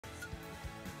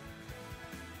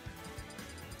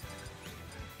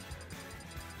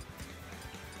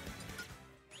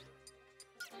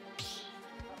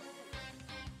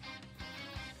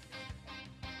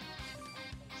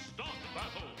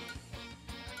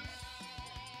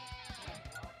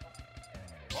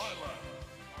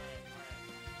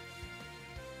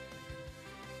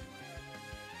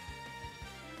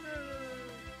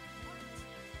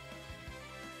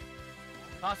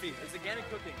Coffee, is Ganon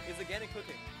cooking? Is Ganon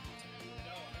cooking?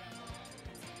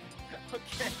 Okay,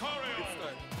 good start.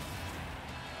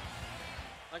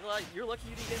 Not gonna lie, you're lucky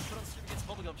you didn't get put on stream against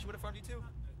Bubblegum. She would have farmed you too.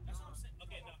 That's what I'm saying.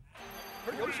 Okay, no.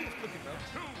 Her Yoshi was cooking, bro.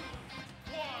 2,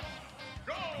 1,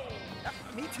 go! Yeah,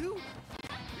 me too.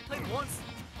 We played once.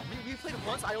 We played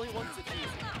once. I only won to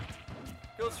cheese.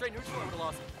 If it was straight neutral, I would have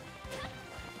lost it.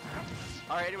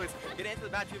 Alright, anyways, getting into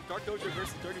the match, we have DarkDoger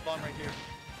versus DirtyBomb right here.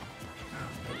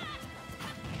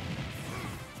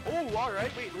 Oh,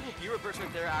 alright, wait, little B reverse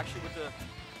right there actually with the...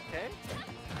 Okay.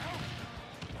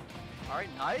 Alright,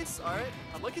 nice, alright.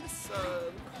 I'm liking this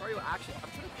Lucario action. I'm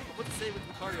trying to think of what to say with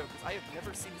Lucario, because I have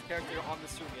never seen this character on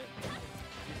this stream yet.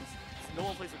 Jesus. No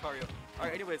one plays Lucario.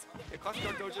 Alright, anyways, it cost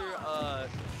DarkDoger,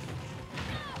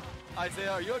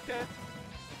 Isaiah, are you okay?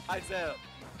 Isaiah.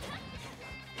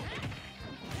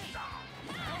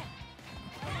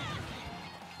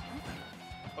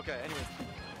 Okay, anyways.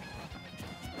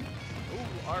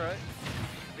 Ooh, alright.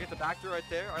 We get the back throw right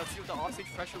there. Alright, let's see what the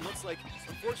offstage pressure looks like.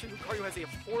 Unfortunately, Lucario has a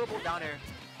horrible down air.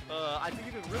 I think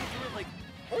you can really do it like...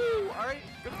 Oh, alright.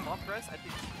 Good bomb press. I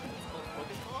think it's called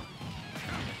Focus Bomb.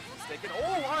 Mistaken.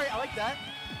 Oh, alright, I like that.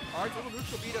 Alright, little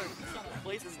neutral beater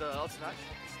plays in the up smash.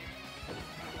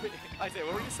 Isaiah,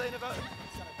 what were you saying about it?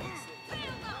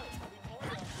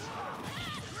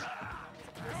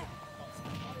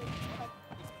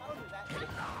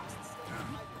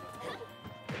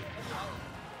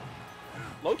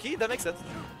 Low key, that makes sense.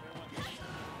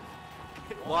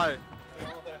 Why?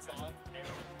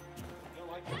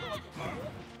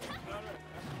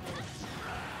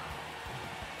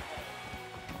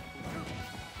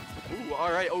 Ooh,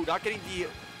 alright. Oh, not getting the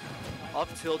up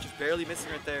tilt, just barely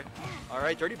missing right there.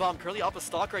 Alright, DirtyBomb currently off a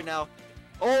stock right now.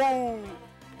 Oh!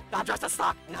 Nah, dropped the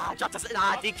stock! Nah, dropped the stock!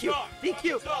 Nah, DQ!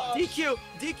 DQ! DQ!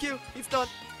 DQ! He's done!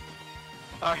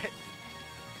 Alright.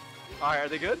 Alright, are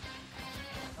they good?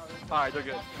 Alright, they're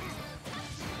good.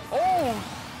 Oh!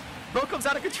 Bro comes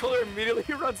out of controller immediately,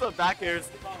 he runs up back airs.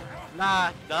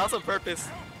 Nah, that was on purpose.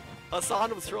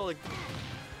 Hassan was trolling.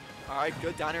 Alright,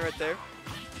 good down air right there.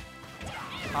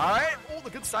 Alright, oh, the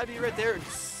good side B right there.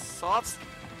 Soft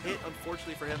hit,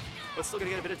 unfortunately for him, but still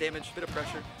gonna get a bit of damage, a bit of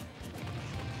pressure.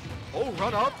 Oh,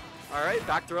 run up. Alright,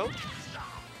 back throw.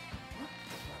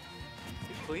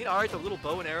 Clean. Alright, the little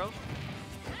bow and arrow.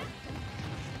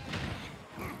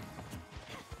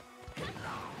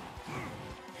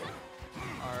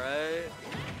 Alright.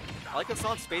 I like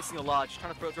Hassan spacing a lot, just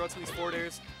trying to throw out some of these forward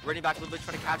airs, running back a little bit,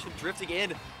 trying to catch him, drifting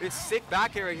in. This sick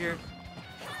back air right here.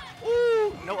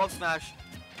 Ooh, no up smash.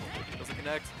 Doesn't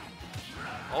connect.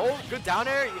 Oh, good down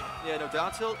air. Yeah, no,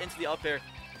 down tilt into the up air.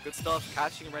 Good stuff.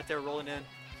 Catching him right there, rolling in.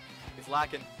 He's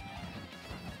lacking.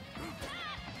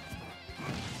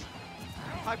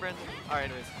 Hi, Brandon. Alright,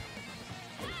 anyways.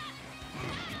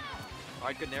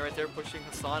 Alright, good nair right there, pushing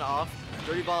Hassan off.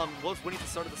 DirtyBomb was winning to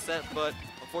start of the set, but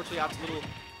unfortunately after a little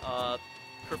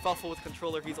kerfuffle with the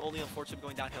controller, he's only unfortunately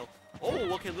going downhill. Oh,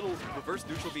 okay, little reverse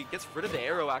neutral B. Gets rid of the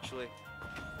arrow, actually.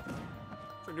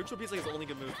 For neutral B, it's like his only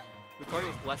good move. Lucario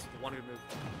was blessed with one good move.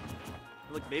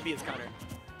 Like, maybe his counter.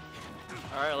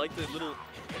 Alright, I like the little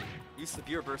use of the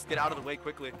beer burst. Get out of the way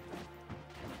quickly.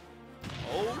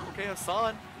 Oh, okay,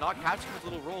 Hassan not catching his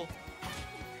little roll.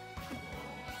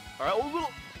 Alright, oh,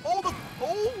 little...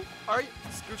 Oh, alright,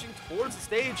 scooching towards the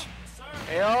stage.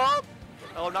 Hey, up!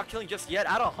 Oh, not killing just yet,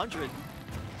 at 100.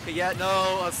 Okay, yeah,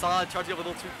 no, Hassan charging up a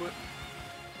little too quick.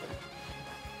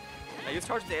 Yeah, he was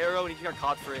charging the arrow and he got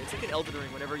caught for it. It's like an Elden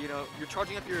Ring whenever, you know, you're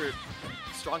charging up your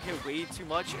strong hit way too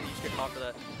much and you just get caught for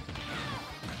that.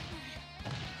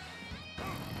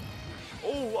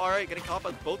 Oh, alright, getting caught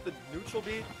by both the neutral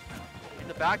B and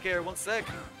the back air. 1 sec.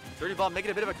 DirtyBomb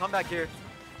making a bit of a comeback here.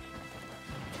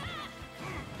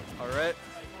 Alright.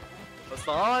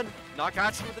 Hassan not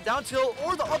catching with the down tilt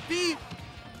or the up B.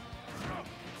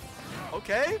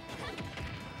 Okay.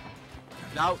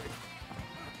 Now,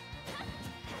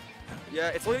 yeah,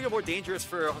 it's only more dangerous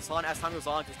for Hassan as time goes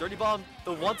on because DirtyBomb,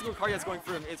 the one thing Lucario has going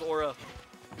for him is aura.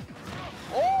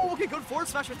 Oh, okay, good forward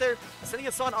smash right there, sending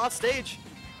Hassan off stage.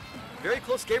 Very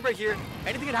close game right here.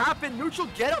 Anything can happen. Neutral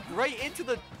get up right into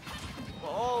the.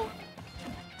 Oh.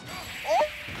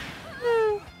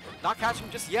 Oh. Not catching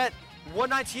him just yet.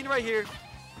 119 right here.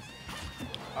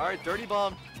 All right,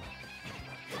 DirtyBomb.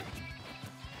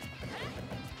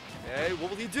 Okay, what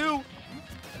will he do?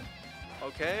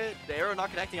 Okay, the arrow not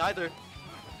connecting either.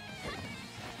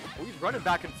 Oh, he's running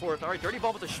back and forth. All right,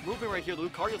 DirtyBomb with the movement right here.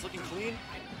 Lucario's looking clean.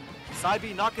 Side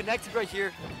B not connected right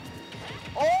here.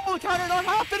 Oh, counter not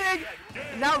happening!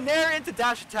 Now Nair into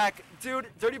dash attack. Dude,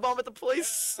 DirtyBomb at the play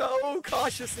so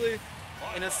cautiously.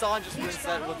 And Hassan just wins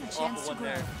that with off the one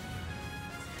Nair.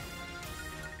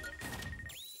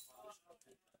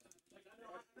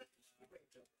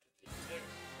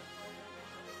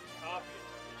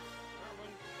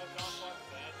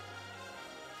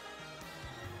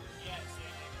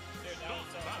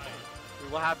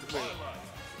 Wait, what happened? Wait.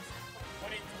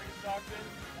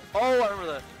 Oh, I remember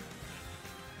that.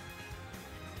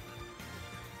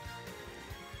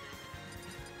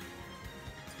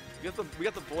 We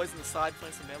got the boys on the side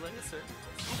playing some melee, yes sir.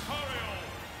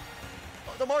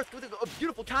 Oh, the Marth with a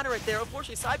beautiful counter right there.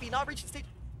 Unfortunately, side B not reaching stage.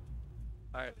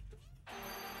 Alright.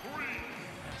 3,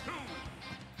 2,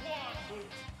 1,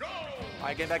 go!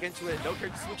 Alright, getting back into it. No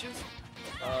character switches.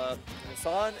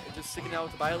 Hassan just sticking out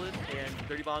with the Violet, and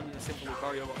DirtyBomb in a simple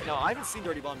Lucario. Now, I haven't seen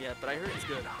DirtyBomb yet, but I heard he's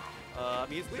good. I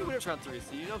mean, he's winners round 3,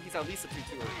 so you know he's at least a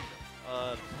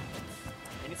 2-2.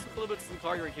 And he's a little bit to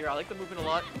Lucario right here. I like the movement a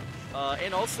lot.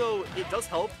 And also, it does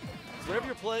help. So whenever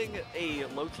you're playing a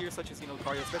low tier such as, you know,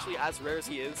 Lucario, especially as rare as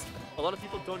he is, a lot of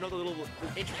people don't know the little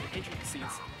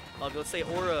intricacies. Let's say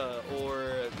Aura,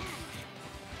 or...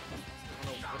 I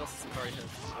don't know, what else does Lucario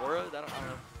have? Aura? I don't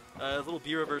know. Little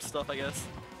B reverse stuff, I guess.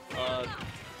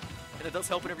 And it does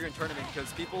help whenever you're in tournament,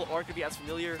 because people aren't going to be as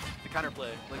familiar with the counterplay.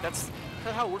 Like, that's kind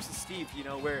of how it works with Steve, you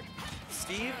know, where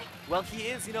Steve, well, he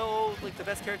is, you know, like the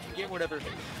best character in the game or whatever.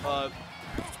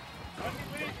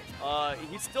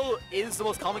 He still is the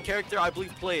most common character, I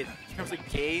believe, played in terms of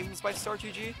games by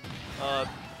StarGG.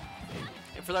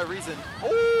 And for that reason,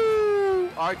 oh,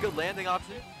 alright, good landing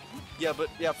option. Yeah, but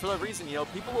yeah, for that reason, you know,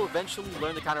 people will eventually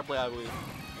learn the counterplay, I believe.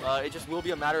 It just will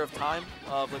be a matter of time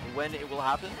of like when it will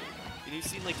happen. And you've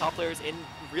seen like top players in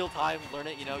real time learn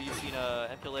it. You know, you've seen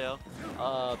MPLAO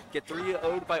get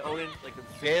 3-0'd by Owen like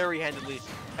very handedly,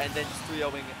 and then just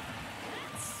 3-0ing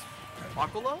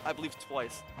Aquila, I believe,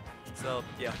 twice. So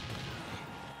yeah.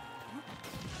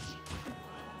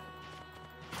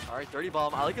 All right,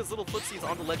 DirtyBomb. I like his little footsies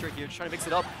on the ledge right here, just trying to mix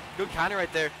it up. Good counter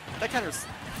right there. That counter's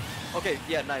okay.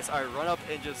 Yeah, nice. All right, run up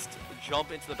and just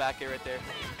jump into the back air right there.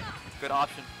 Good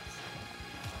option.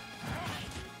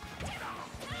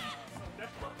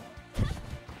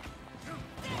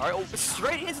 Alright, oh,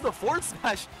 straight into the forward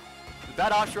smash.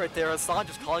 Bad option right there. Hassan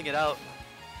just calling it out.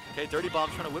 Okay, DirtyBomb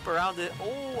trying to whip around it.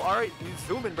 Oh, alright, he's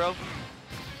zooming, bro.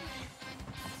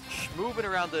 Moving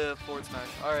around the forward smash.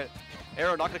 Alright.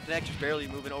 Arrow not gonna connect, just barely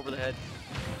moving over the head.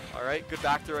 Alright, good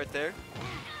back throw right there.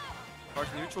 Park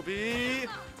neutral B.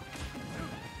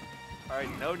 Alright,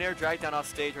 no Nair drag down off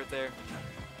stage right there.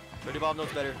 DirtyBomb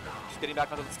knows better. Just getting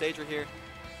back onto the stage right here.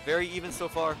 Very even so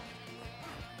far.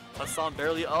 Hassan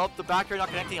barely up. The back air not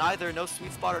connecting either. No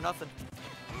sweet spot or nothing.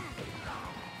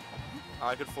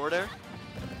 Alright, good forward air.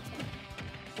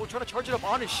 Oh, trying to charge it up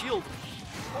on his shield.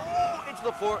 Oh, into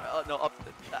the forward. No, up.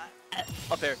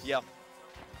 Up air, yeah.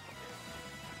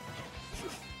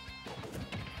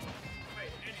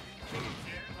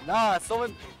 Nah,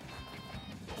 someone.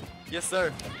 Yes,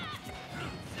 sir.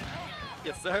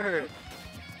 Yes, sir.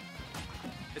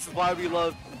 This is why we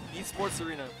love esports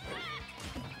arena.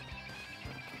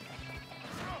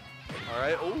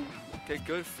 Alright, oh, okay,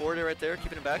 good forward air right there,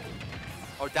 keeping it back.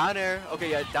 Oh, down air. Okay,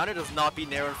 yeah, down air does not beat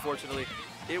Nair, unfortunately.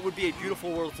 It would be a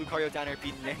beautiful world if Lucario down air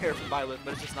beat Nair from Violet,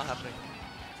 but it's just not happening.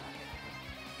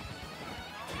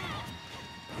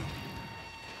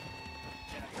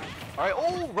 Alright,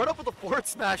 oh, run up with a forward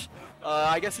smash.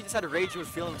 I guess he just had a rage and was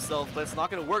feeling himself, but it's not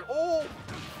going to work. Oh!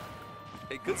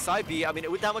 Okay, good side B. I mean,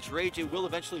 with that much rage, it will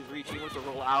eventually reach, even with the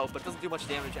roll out, but it doesn't do much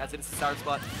damage as it is a sour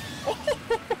spot. Oh!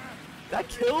 That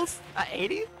kills at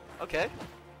 80? Okay.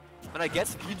 And I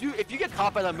guess if you get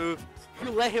caught by that move,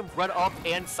 you let him run up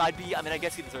and side B, I mean, I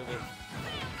guess he deserves it.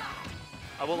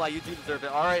 I won't lie, you do deserve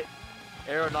it. Alright.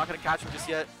 Arrow not gonna catch him just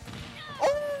yet.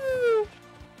 Oh!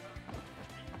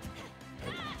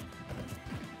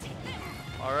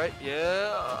 Alright,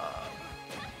 yeah.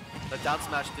 That down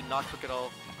smash did not cook at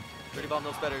all. DirtyBomb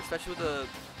knows better, especially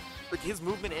with his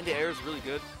movement into air is really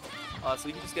good. So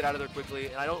he can just get out of there quickly,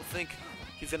 and I don't think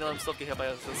he's gonna let himself get hit by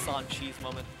a Hassan cheese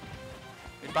moment.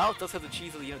 And Violet does have the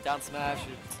cheese of the, you know, down smash,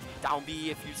 down B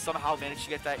if you somehow manage to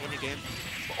get that in the game.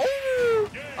 Oh!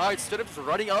 Alright, stood up,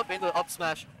 running up into the up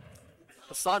smash.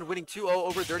 Hassan winning 2-0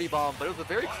 over DirtyBomb, but it was a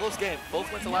very close game.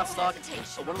 Both went to last stock,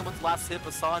 one of them went to last hit.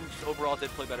 Hassan just overall did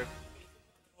play better.